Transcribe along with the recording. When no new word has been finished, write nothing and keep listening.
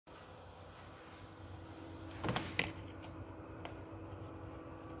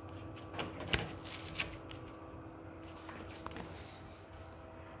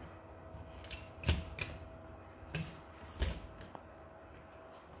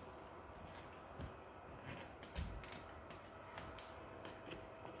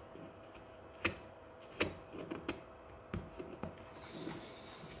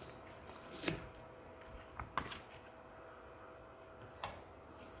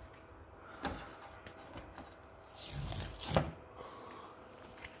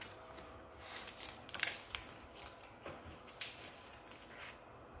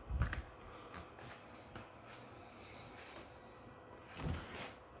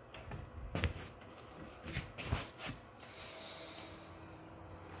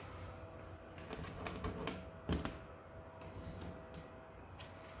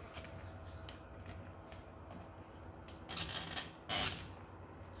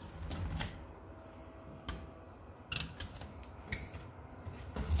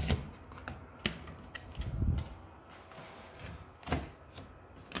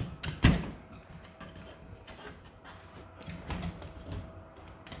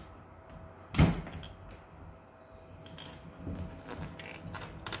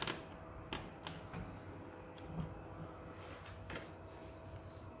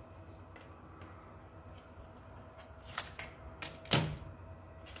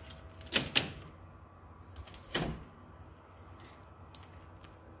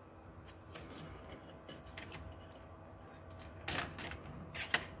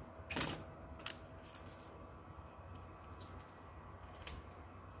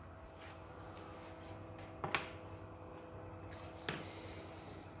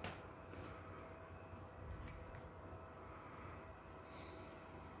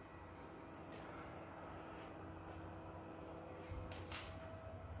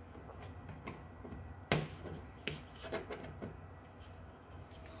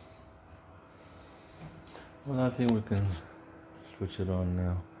Well, I think we can switch it on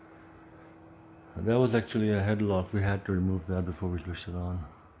now. That was actually a headlock. We had to remove that before we switched it on.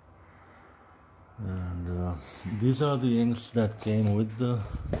 And these are the inks that came with the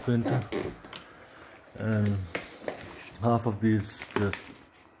printer, and half of these just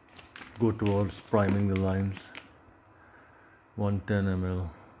go towards priming the lines. 110 ml,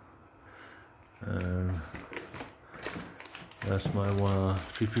 and that's my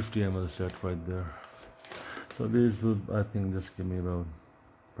 350 ml set right there. So these will, I think, just give me about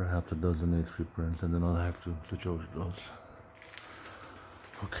perhaps a dozen A3 prints, and then I'll have to switch over to those.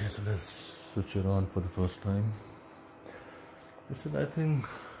 Okay, so let's switch it on for the first time. This is, I think,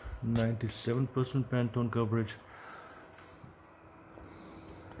 97% Pantone coverage.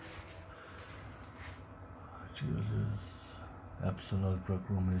 It uses Epson Ultra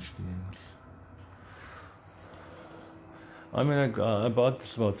Chrome HD inks. I mean, I bought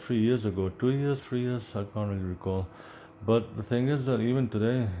this about 3 years ago, 2 years, 3 years, I can't really recall. But the thing is that even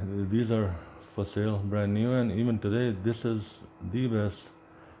today, these are for sale, brand new, and even today, this is the best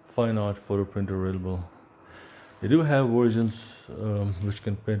fine art photo printer available. They do have versions which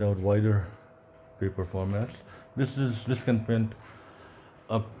can print out wider paper formats. This can print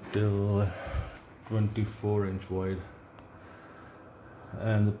up till 24-inch wide,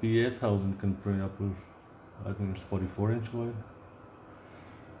 and the P6000 can print up to, I think it's 44-inch wide.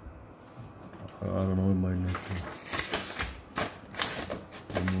 I don't know, it might need to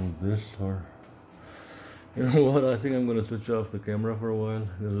remove this, or you know what, I think I'm going to switch off the camera for a while.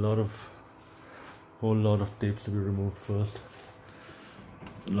 There's a whole lot of tapes to be removed first.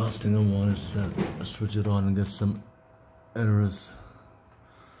 The last thing I want is to switch it on and get some errors.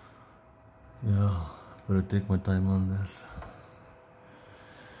 Yeah, better take my time on this.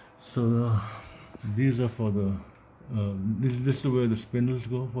 So these are for the this is where the spindles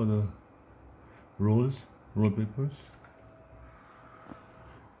go for the roll papers.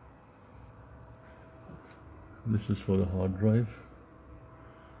 This is for the hard drive,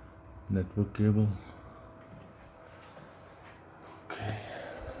 network cable. Okay.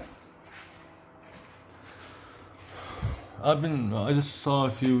 I just saw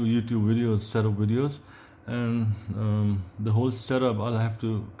a few YouTube videos, setup videos, and the whole setup, I'll have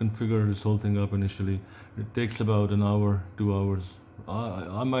to configure this whole thing up initially. It takes about an hour, 2 hours.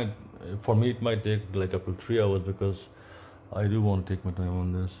 I might, for me it might take like up to 3 hours, because I do want to take my time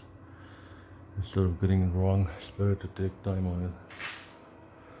on this. Instead of getting it wrong, it's better to take time on it.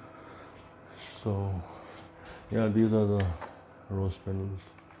 So yeah, these are the row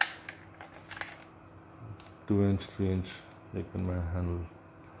spindles, 2-inch, 3-inch. They can handle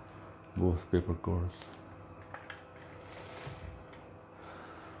both paper cores.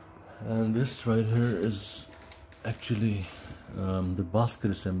 And this right here is actually the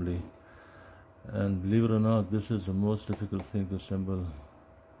basket assembly, and believe it or not, this is the most difficult thing to assemble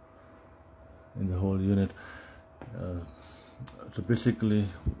in the whole unit. So basically,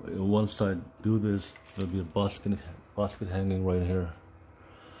 once I do this, there'll be a basket hanging right here,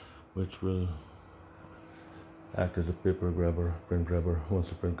 which will act as a paper grabber, print grabber, once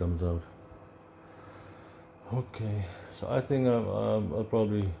the print comes out. Okay, so I think I'll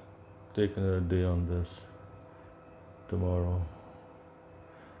probably take another day on this tomorrow.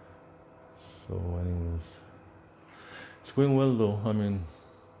 So anyways, it's going well though. I mean,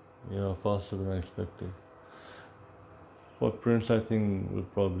 yeah, faster than I expected. For prints, I think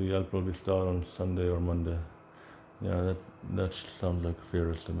I'll probably start on Sunday or Monday. Yeah, that sounds like a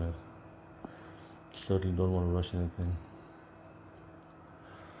fair estimate. Certainly don't want to rush anything.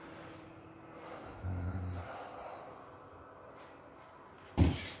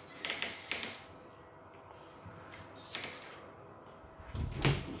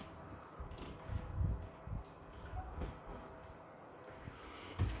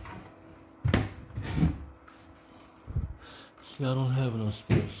 See, I don't have enough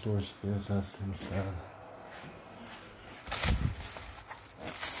storage space, that's inside.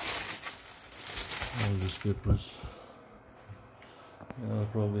 All these papers. Yeah, I'll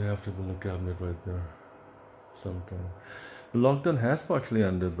probably have to build a cabinet right there sometime. The lockdown has partially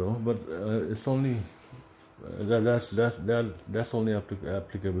ended though, but it's only that's only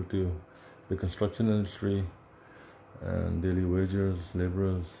applicable to the construction industry and daily wagers,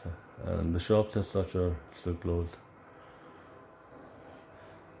 laborers, and the shops as such are still closed.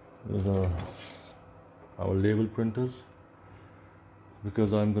 Those are our label printers.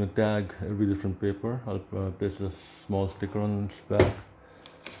 Because I'm going to tag every different paper, I'll place a small sticker on its back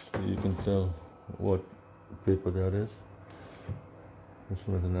so you can tell what paper that is. This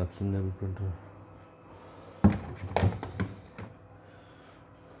one is an Epson label printer.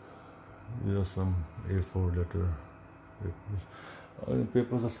 These are some A4 letter papers.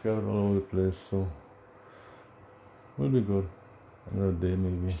 Papers are scattered all over the place, so will be good. Another day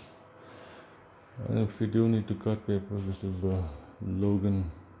maybe. And if you do need to cut paper, this is the Logan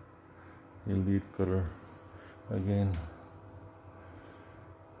Elite Cutter. Again,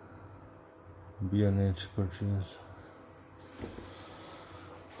 B&H purchase.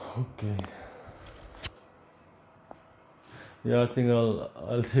 Okay. Yeah, I think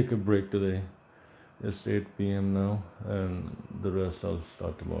I'll take a break today. It's 8 p.m. now, and the rest I'll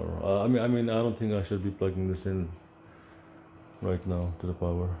start tomorrow. I mean, I don't think I should be plugging this in right now to the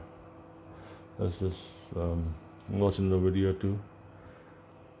power. Let's just watching the video too.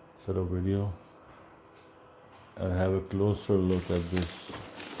 Set up video and have a closer look at this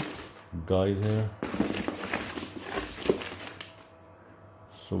guide here,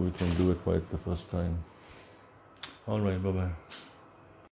 so we can do it right the first time. All right, bye bye.